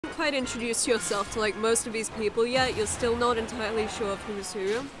quite introduced yourself to like most of these people yet. You're still not entirely sure of who's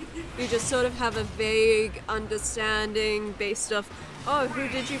who. You just sort of have a vague understanding based off, oh, who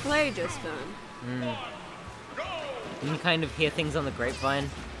did you play just then? You can kind of hear things on the grapevine.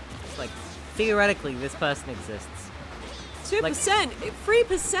 It's like, theoretically, this person exists. 2%,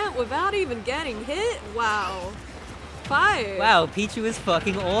 3% without even getting hit? Wow. 5. Wow, Pichu is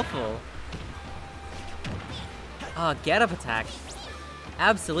fucking awful. Oh, get up attack.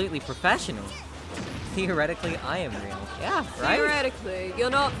 Absolutely professional. Theoretically, I am real. Yeah, right? Theoretically,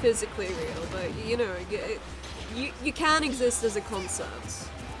 you're not physically real, but you know, you can exist as a concept.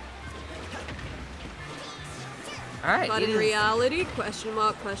 Alright, but in reality, question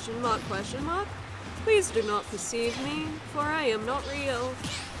mark, question mark, question mark, please do not perceive me, for I am not real.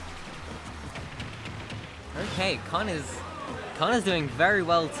 Okay, Con is doing very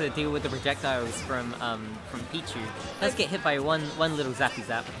well to deal with the projectiles from Pichu. Let's get hit by one little zappy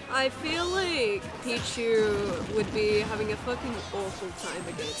zap. I feel like Pichu would be having a fucking awful time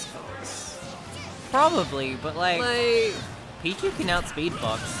against Fox. Probably, but like Pichu can outspeed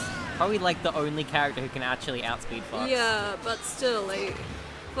Fox. Probably like the only character who can actually outspeed Fox. Yeah, but still, like,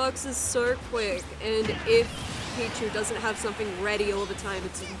 Fox is so quick, and if Pichu doesn't have something ready all the time,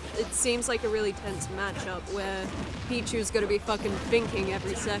 it seems like a really tense matchup where Pichu's gonna be fucking thinking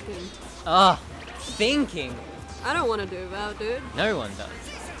every second. Ugh, thinking? I don't want to do that, dude. No one does.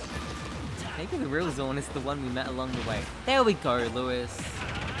 Maybe the real Zorn is the one we met along the way. There we go, Lewis.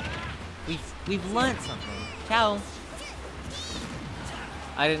 We've learnt something. Ciao.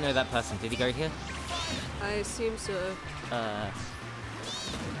 I didn't know that person. Did he go here? I assume so.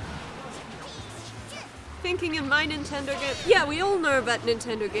 Thinking of my Nintendo game. Yeah, we all know that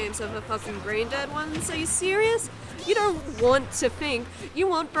Nintendo games have a fucking brain dead ones. Are you serious? You don't want to think. You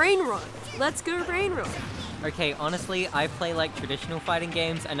want brain rot. Let's go brain rot. Okay, honestly, I play like traditional fighting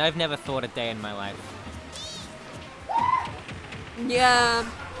games, and I've never thought a day in my life. Yeah.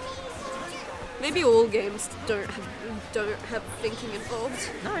 Maybe all games don't have thinking involved.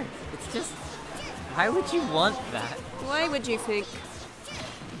 No, it's just, why would you want that? Why would you think?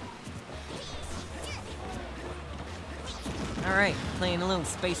 Alright, playing a little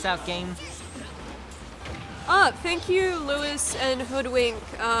space out game. Thank you, Lewis and Hoodwink,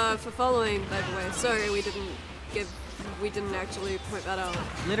 for following, by the way. Sorry, we didn't actually point that out.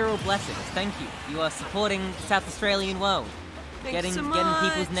 Literal blessings, thank you. You are supporting the South Australian world. Thanks so much. Getting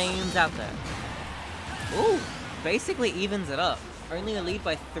people's names out there. Ooh, basically evens it up. Only a lead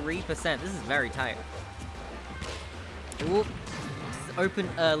by 3%. This is very tight. Ooh, open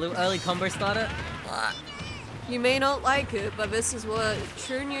a little early combo starter. You may not like it, but this is what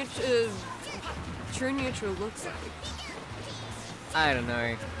true neutral looks like. I don't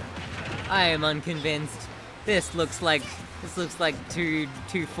know. I am unconvinced. This looks like two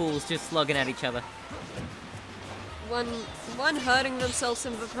fools just slogging at each other. One hurting themselves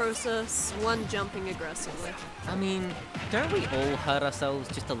in the process, one jumping aggressively. I mean, don't we all hurt ourselves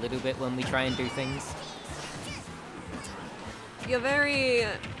just a little bit when we try and do things? You're very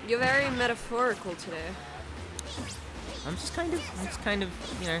metaphorical today. I'm just kind of,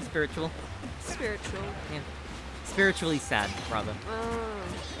 you know, spiritual. Spiritual. Yeah. Spiritually sad, rather. Oh.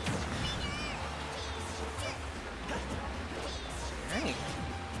 Alright.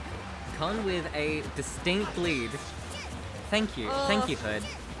 Con with a distinct lead. Thank you. Thank you, Hood.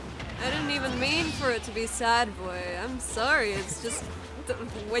 I didn't even mean for it to be sad, boy. I'm sorry. It's just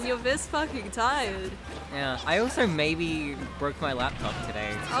when you're this fucking tired. Yeah. I also maybe broke my laptop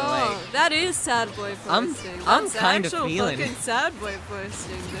today. So like, that is sad boy posting. I'm kind of feeling fucking sad boy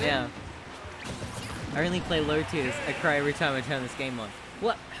posting, dude. Yeah. I only play low tiers. I cry every time I turn this game on.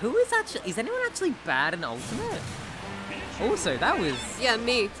 What? Who is actually? Is anyone actually bad in Ultimate? Also, that was. Yeah,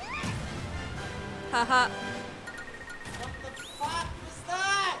 me. Haha.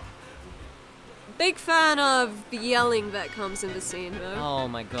 Big fan of the yelling that comes in the scene, though. Oh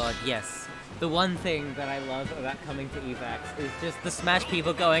my god, yes. The one thing that I love about coming to EVACs is just the Smash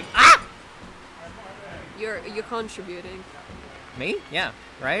people going, ah! You're contributing. Me? Yeah,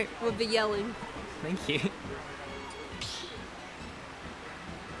 right? With the yelling. Thank you.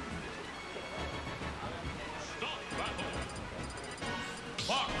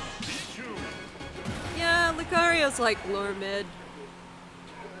 Yeah, Lucario's like low mid.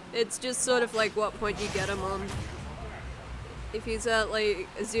 It's just sort of like what point you get him on. If he's at like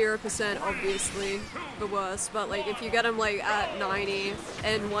 0%, obviously the worst, but like if you get him like at 90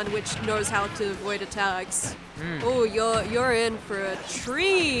 and one which knows how to avoid attacks, oh, you're in for a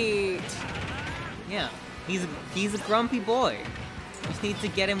treat. Yeah, he's a grumpy boy. You just need to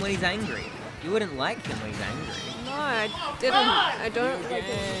get him when he's angry. You wouldn't like him when he's angry. No, I didn't. I don't.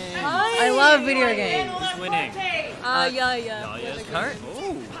 I love video games. Who's winning? Yeah. Current?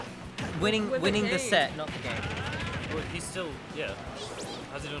 Oh. Winning With the the game. set, not the game. Well, he's still, yeah.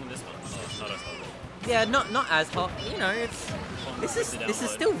 How's he doing in this one? Oh, not as hot. Yeah, not as hot. You know, it's this is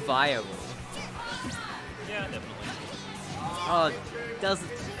still viable. Yeah, definitely. Oh,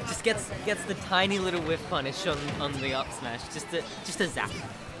 just gets the tiny little whiff punish on the up smash, just a zap.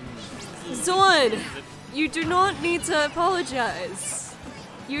 Zorn, you do not need to apologize.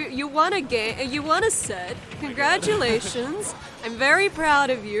 You won a game. You won a set. Congratulations. I'm very proud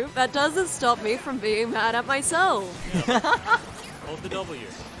of you. That doesn't stop me from being mad at myself. Hold the W.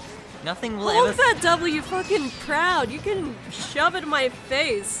 Nothing will Hold ever. that W fucking proud. You can shove it in my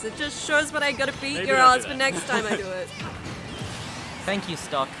face. It just shows what I gotta beat Maybe your I'll do ass that. for next time I do it. Thank you,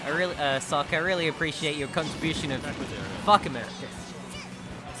 Sock. I really appreciate your contribution of Back with Aaron. fuck America.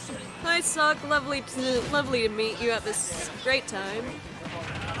 Hi, Sock. Lovely to meet you at this great time.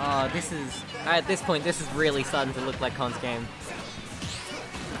 Oh, at this point, this is really starting to look like Con's game.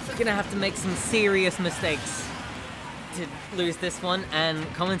 Gonna have to make some serious mistakes to lose this one, and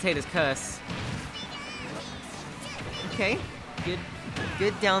commentator's curse. Okay,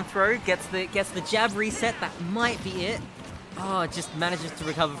 good down throw, gets the jab reset, that might be it. Oh, just manages to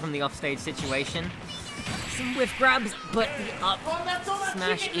recover from the offstage situation. Some whiff grabs, but the up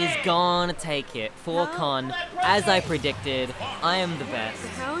smash is gonna take it for Con. As I predicted, I am the best.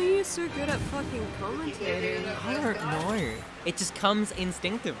 How are you so good at fucking commentating? I don't know. It just comes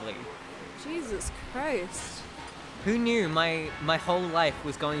instinctively. Jesus Christ. Who knew my whole life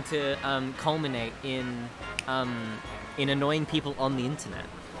was going to culminate in annoying people on the internet?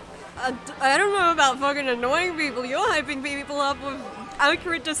 I don't know about fucking annoying people. You're hyping people up with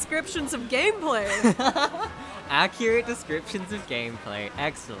accurate descriptions of gameplay. Accurate descriptions of gameplay.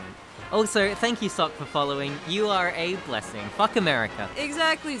 Excellent. Also, thank you, Sock, for following. You are a blessing. Fuck America.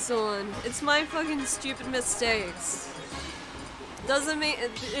 Exactly, Zorn. It's my fucking stupid mistakes. Doesn't mean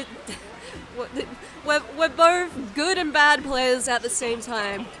we're both good and bad players at the same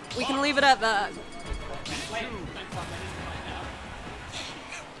time. We can leave it at that.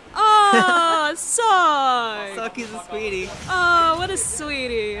 Oh, Sock! Sock is a sweetie. Oh, what a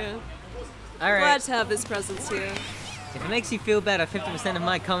sweetie. Alright. Glad to have his presence here. If it makes you feel better, 50% of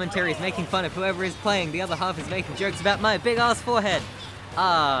my commentary is making fun of whoever is playing. The other half is making jokes about my big ass forehead.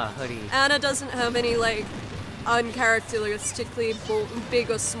 Ah, hoodie. Anna doesn't have any, like, uncharacteristically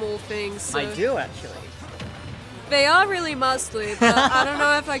big or small things. So I do, actually. They are really muscly, but I don't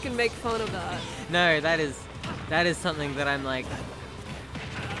know if I can make fun of that. No, that is something that I'm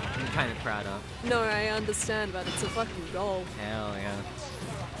kind of proud of. No, I understand, but it's a fucking goal. Hell yeah.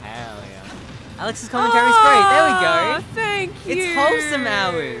 Hell yeah. Alex's commentary's great. There we go. Thank you. It's wholesome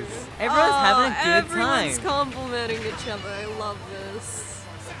hours. Everyone's having a good Everyone's time. complimenting each other. I love this.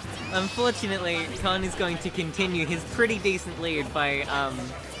 Unfortunately, Con is going to continue his pretty decent lead by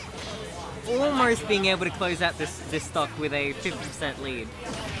almost being able to close out this stock with a 50% lead.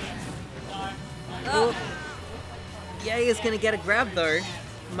 YaUhYeah is going to get a grab though.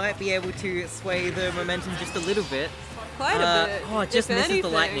 Might be able to sway the momentum just a little bit. Quite a bit. Oh, just if misses anything. the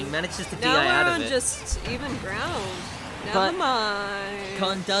lightning. Manages to DI Now out we're of on it. just even ground. But Never mind.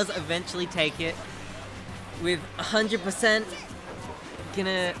 Con does eventually take it with 100%.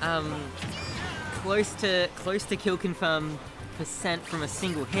 Gonna close to kill confirm percent from a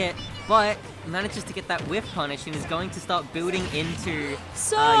single hit, but manages to get that whiff punish and is going to start building into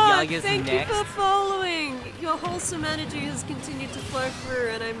YaUhYeah's thank next. you for following. Your wholesome energy has continued to flow through,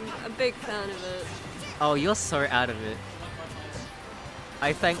 and I'm a big fan of it. Oh, you're so out of it.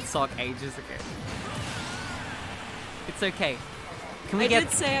 I thanked Sock ages ago. It's okay. Can we I get?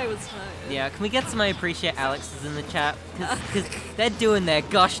 did say I was tired. Yeah, can we get some I appreciate Alex's in the chat? Because they're doing their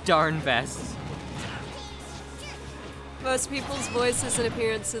gosh darn best. Most people's voices and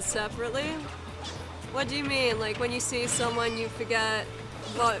appearances separately? What do you mean? Like when you see someone you forget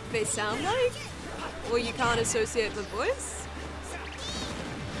what they sound like? Or you can't associate the voice?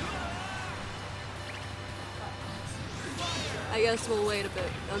 I guess we'll wait a bit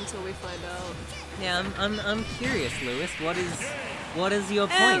until we find out. Yeah, I'm curious, Lewis. What is your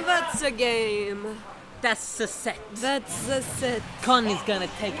point? And that's a game. That's a set. That's a set. Con is gonna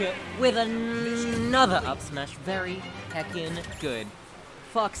take it with another up smash. Very heckin' good.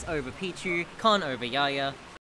 Fox over Pichu, Con over YaUhYeah.